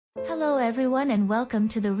Hello everyone and welcome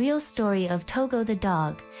to the real story of Togo the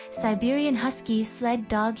dog, Siberian Husky Sled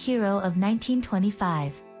dog hero of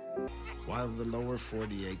 1925. While the lower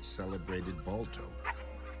 48 celebrated Balto,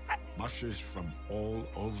 mushers from all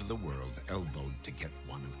over the world elbowed to get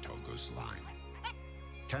one of Togo's line.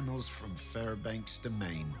 Kennels from Fairbanks to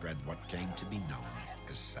Maine bred what came to be known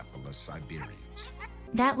as Sepala Siberians.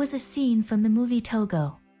 That was a scene from the movie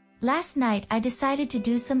Togo. Last night I decided to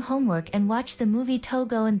do some homework and watch the movie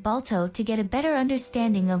Togo and Balto to get a better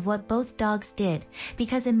understanding of what both dogs did,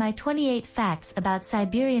 because in my 28 facts about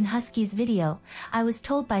Siberian Huskies video, I was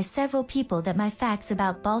told by several people that my facts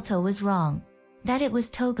about Balto was wrong. That it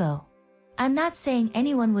was Togo. I'm not saying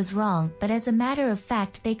anyone was wrong, but as a matter of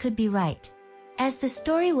fact they could be right. As the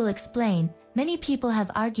story will explain, many people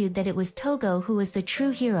have argued that it was Togo who was the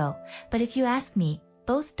true hero, but if you ask me,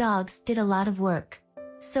 both dogs did a lot of work.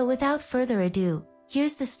 So without further ado,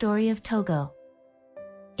 here's the story of Togo.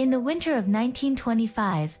 In the winter of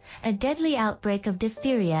 1925, a deadly outbreak of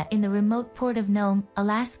diphtheria in the remote port of Nome,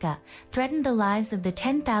 Alaska, threatened the lives of the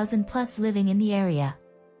 10,000 plus living in the area.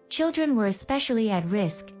 Children were especially at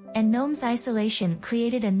risk, and Nome's isolation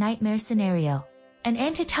created a nightmare scenario. An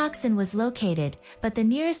antitoxin was located, but the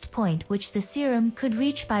nearest point which the serum could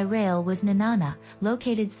reach by rail was Nanana,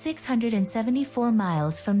 located 674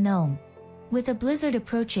 miles from Nome. With a blizzard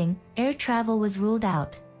approaching, air travel was ruled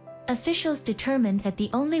out. Officials determined that the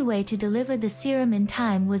only way to deliver the serum in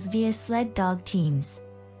time was via sled dog teams.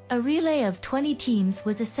 A relay of 20 teams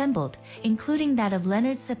was assembled, including that of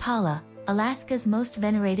Leonard Sepala, Alaska's most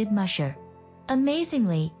venerated musher.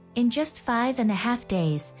 Amazingly, in just 5.5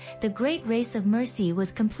 days, the Great Race of Mercy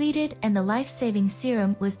was completed and the life-saving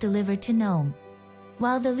serum was delivered to Nome.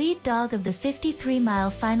 While the lead dog of the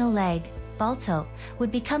 53-mile final leg, Balto,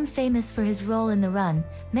 would become famous for his role in the run,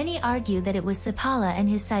 many argue that it was Sepala and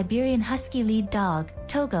his Siberian Husky lead dog,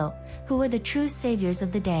 Togo, who were the true saviors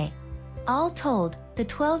of the day. All told, the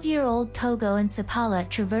 12-year-old Togo and Sepala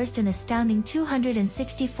traversed an astounding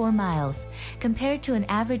 264 miles, compared to an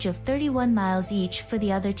average of 31 miles each for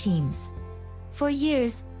the other teams. For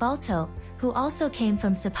years, Balto, who also came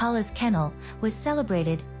from Sepala's kennel, was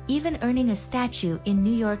celebrated, even earning a statue in New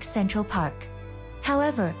York's Central Park.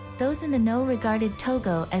 However, those in the know regarded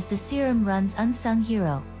Togo as the serum run's unsung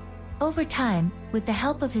hero. Over time, with the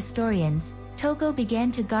help of historians, Togo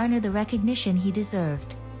began to garner the recognition he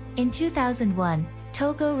deserved. In 2001,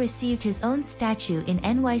 Togo received his own statue in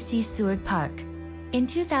NYC Seward Park. In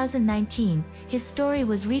 2019, his story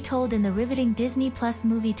was retold in the riveting Disney Plus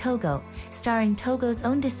movie Togo, starring Togo's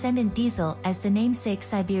own descendant Diesel as the namesake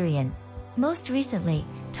Siberian. Most recently,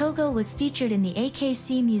 Togo was featured in the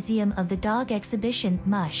AKC Museum of the Dog exhibition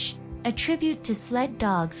Mush, a tribute to sled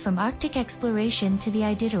dogs from Arctic exploration to the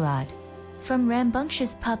Iditarod. From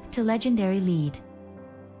rambunctious pup to legendary lead.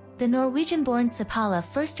 The Norwegian-born Sepala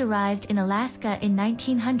first arrived in Alaska in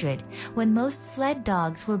 1900, when most sled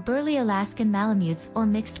dogs were burly Alaskan Malamutes or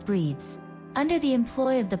mixed breeds. Under the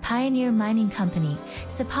employ of the Pioneer Mining Company,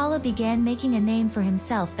 Sepala began making a name for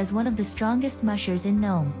himself as one of the strongest mushers in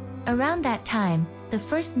Nome. Around that time, the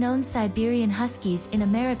first known Siberian Huskies in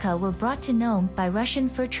America were brought to Nome by Russian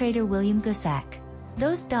fur trader William Gusak.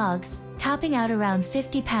 Those dogs, topping out around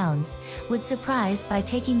 50 pounds, would surprise by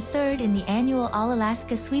taking third in the annual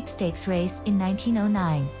All-Alaska Sweepstakes race in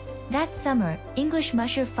 1909. That summer, English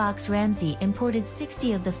musher Fox Ramsey imported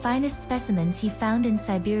 60 of the finest specimens he found in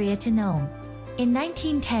Siberia to Nome. In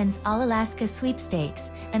 1910's All-Alaska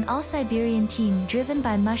Sweepstakes, an all-Siberian team driven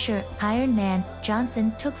by musher Iron Man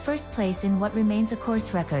Johnson took first place in what remains a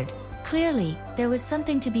course record. Clearly, there was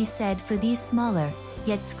something to be said for these smaller,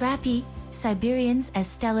 yet scrappy, Siberians as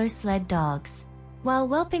stellar sled dogs. While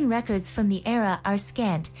whelping records from the era are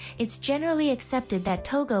scant, it's generally accepted that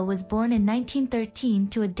Togo was born in 1913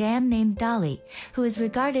 to a dam named Dolly, who is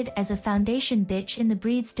regarded as a foundation bitch in the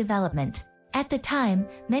breed's development. At the time,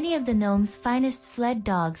 many of the Nome's finest sled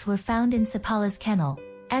dogs were found in Sepala's kennel.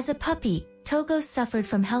 As a puppy, Togo suffered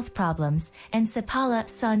from health problems, and Sepala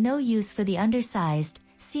saw no use for the undersized,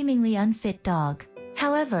 seemingly unfit dog.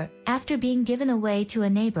 However, after being given away to a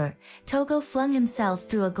neighbor, Togo flung himself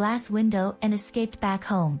through a glass window and escaped back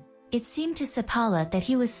home. It seemed to Sepala that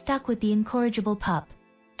he was stuck with the incorrigible pup.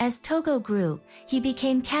 As Togo grew, he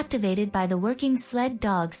became captivated by the working sled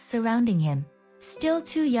dogs surrounding him. Still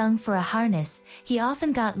too young for a harness, he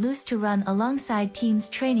often got loose to run alongside teams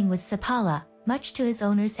training with Sepala, much to his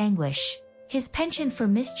owner's anguish. His penchant for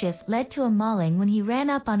mischief led to a mauling when he ran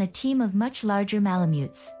up on a team of much larger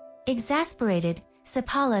Malamutes. Exasperated,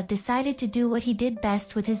 Sepala decided to do what he did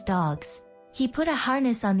best with his dogs. He put a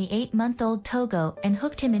harness on the 8-month-old Togo and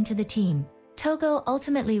hooked him into the team. Togo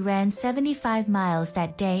ultimately ran 75 miles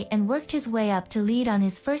that day and worked his way up to lead on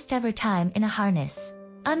his first ever time in a harness.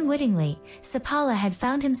 Unwittingly, Sapala had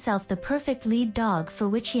found himself the perfect lead dog for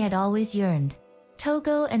which he had always yearned.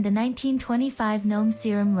 Togo and the 1925 Nome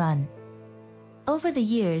Serum Run. Over the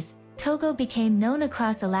years, Togo became known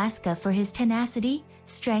across Alaska for his tenacity,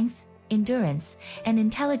 strength, endurance, and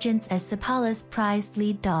intelligence as Sapala's prized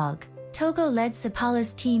lead dog. Togo led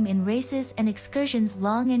Sapala's team in races and excursions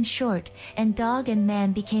long and short, and dog and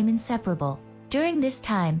man became inseparable. During this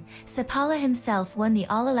time, Sapala himself won the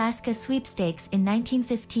All-Alaska Sweepstakes in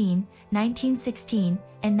 1915, 1916,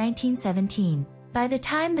 and 1917. By the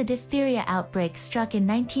time the diphtheria outbreak struck in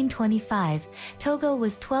 1925, Togo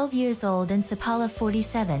was 12 years old and Sapala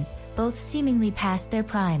 47, both seemingly past their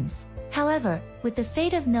primes. However, with the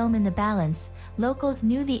fate of Nome in the balance, locals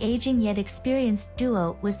knew the aging yet experienced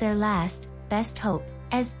duo was their last, best hope.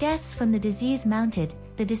 As deaths from the disease mounted,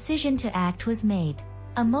 the decision to act was made.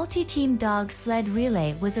 A multi-team dog sled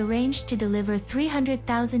relay was arranged to deliver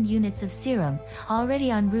 300,000 units of serum,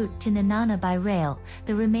 already en route to Nenana by rail,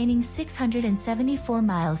 the remaining 674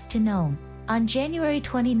 miles to Nome. On January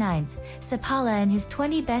 29, Sapala and his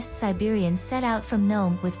 20 best Siberians set out from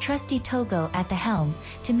Nome with trusty Togo at the helm,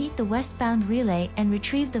 to meet the westbound relay and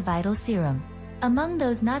retrieve the vital serum. Among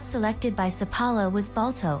those not selected by Sapala was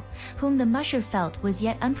Balto, whom the musher felt was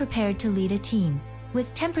yet unprepared to lead a team.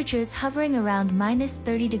 With temperatures hovering around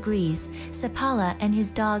 -30 degrees, Sapala and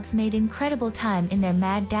his dogs made incredible time in their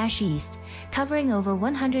mad dash east, covering over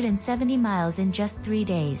 170 miles in just 3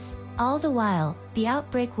 days. All the while, the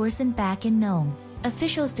outbreak worsened back in Nome.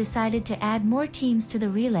 Officials decided to add more teams to the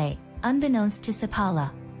relay, unbeknownst to Sapala.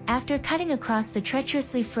 After cutting across the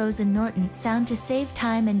treacherously frozen Norton Sound to save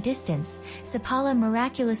time and distance, Sapala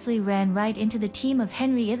miraculously ran right into the team of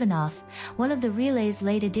Henry Ivanov, one of the relay's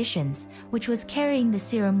late additions, which was carrying the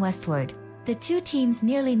serum westward. The two teams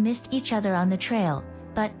nearly missed each other on the trail,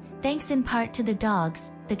 but, thanks in part to the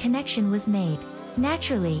dogs, the connection was made.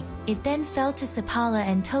 Naturally, it then fell to Sapala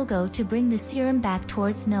and Togo to bring the serum back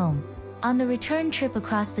towards Nome. On the return trip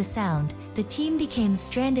across the Sound, the team became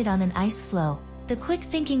stranded on an ice floe. The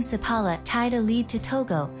quick-thinking Sapala tied a lead to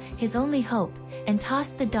Togo, his only hope, and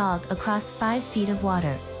tossed the dog across 5 feet of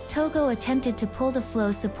water. Togo attempted to pull the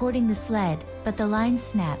floe supporting the sled, but the line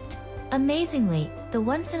snapped. Amazingly, the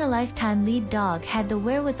once-in-a-lifetime lead dog had the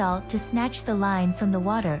wherewithal to snatch the line from the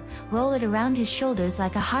water, roll it around his shoulders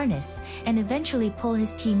like a harness, and eventually pull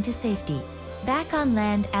his team to safety. Back on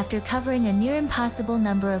land after covering a near-impossible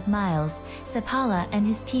number of miles, Sapala and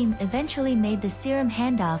his team eventually made the serum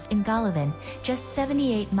handoff in Golovin, just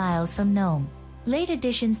 78 miles from Nome. Late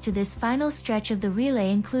additions to this final stretch of the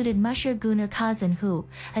relay included musher Gunnar Kazan who,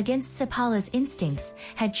 against Sapala's instincts,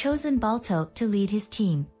 had chosen Balto to lead his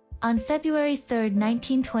team. On February 3,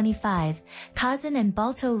 1925, Kazan and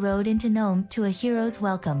Balto rode into Nome to a hero's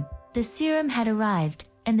welcome. The serum had arrived,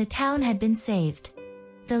 and the town had been saved.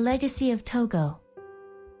 The legacy of Togo.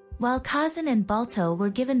 While Kazan and Balto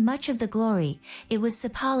were given much of the glory, it was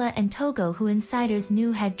Sapala and Togo who insiders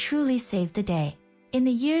knew had truly saved the day. In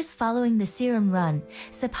the years following the serum run,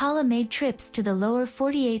 Sapala made trips to the lower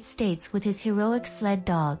 48 states with his heroic sled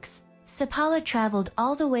dogs. Sapala traveled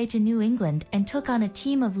all the way to New England and took on a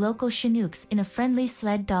team of local Chinooks in a friendly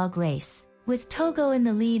sled dog race. With Togo in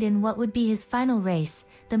the lead in what would be his final race,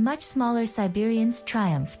 the much smaller Siberians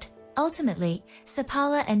triumphed. Ultimately,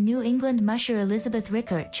 Sapala and New England musher Elizabeth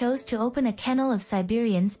Rickert chose to open a kennel of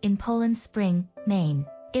Siberians in Poland Spring, Maine.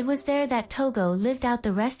 It was there that Togo lived out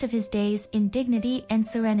the rest of his days in dignity and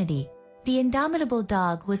serenity. The indomitable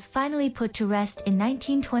dog was finally put to rest in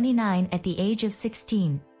 1929 at the age of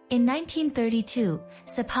 16. In 1932,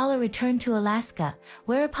 Sapala returned to Alaska,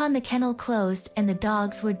 whereupon the kennel closed and the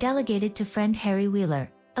dogs were delegated to friend Harry Wheeler.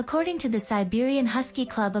 According to the Siberian Husky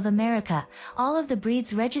Club of America, all of the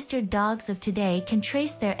breed's registered dogs of today can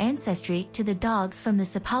trace their ancestry to the dogs from the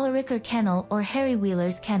Sapala Rickert kennel or Harry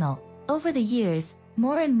Wheeler's kennel. Over the years,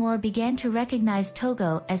 more and more began to recognize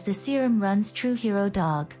Togo as the Serum Run's true hero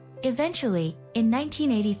dog. Eventually, in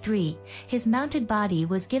 1983, his mounted body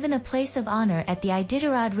was given a place of honor at the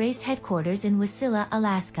Iditarod Race headquarters in Wasilla,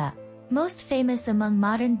 Alaska. Most famous among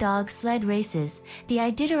modern dog sled races, the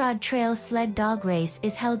Iditarod Trail Sled Dog Race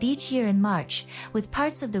is held each year in March, with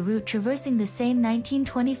parts of the route traversing the same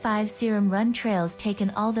 1925 Serum Run trails taken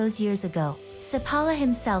all those years ago. Sapala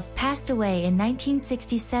himself passed away in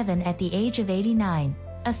 1967 at the age of 89.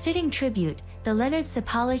 A fitting tribute, the Leonard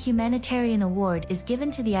Sapala Humanitarian Award is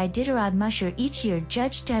given to the Iditarod musher each year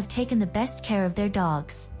judged to have taken the best care of their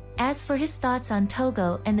dogs. As for his thoughts on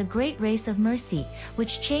Togo and the great race of Mercy,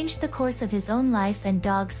 which changed the course of his own life and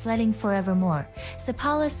dog sledding forevermore,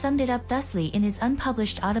 Sapala summed it up thusly in his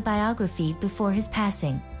unpublished autobiography before his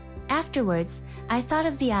passing. Afterwards, I thought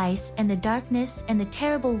of the ice and the darkness and the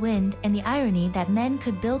terrible wind and the irony that men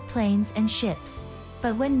could build planes and ships.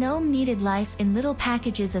 But when Nome needed life in little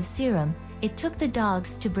packages of serum, it took the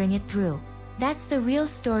dogs to bring it through. That's the real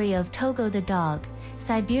story of Togo the dog,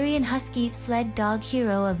 Siberian Husky Sled dog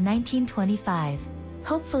hero of 1925.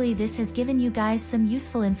 Hopefully this has given you guys some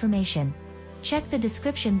useful information. Check the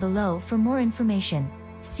description below for more information.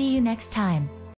 See you next time.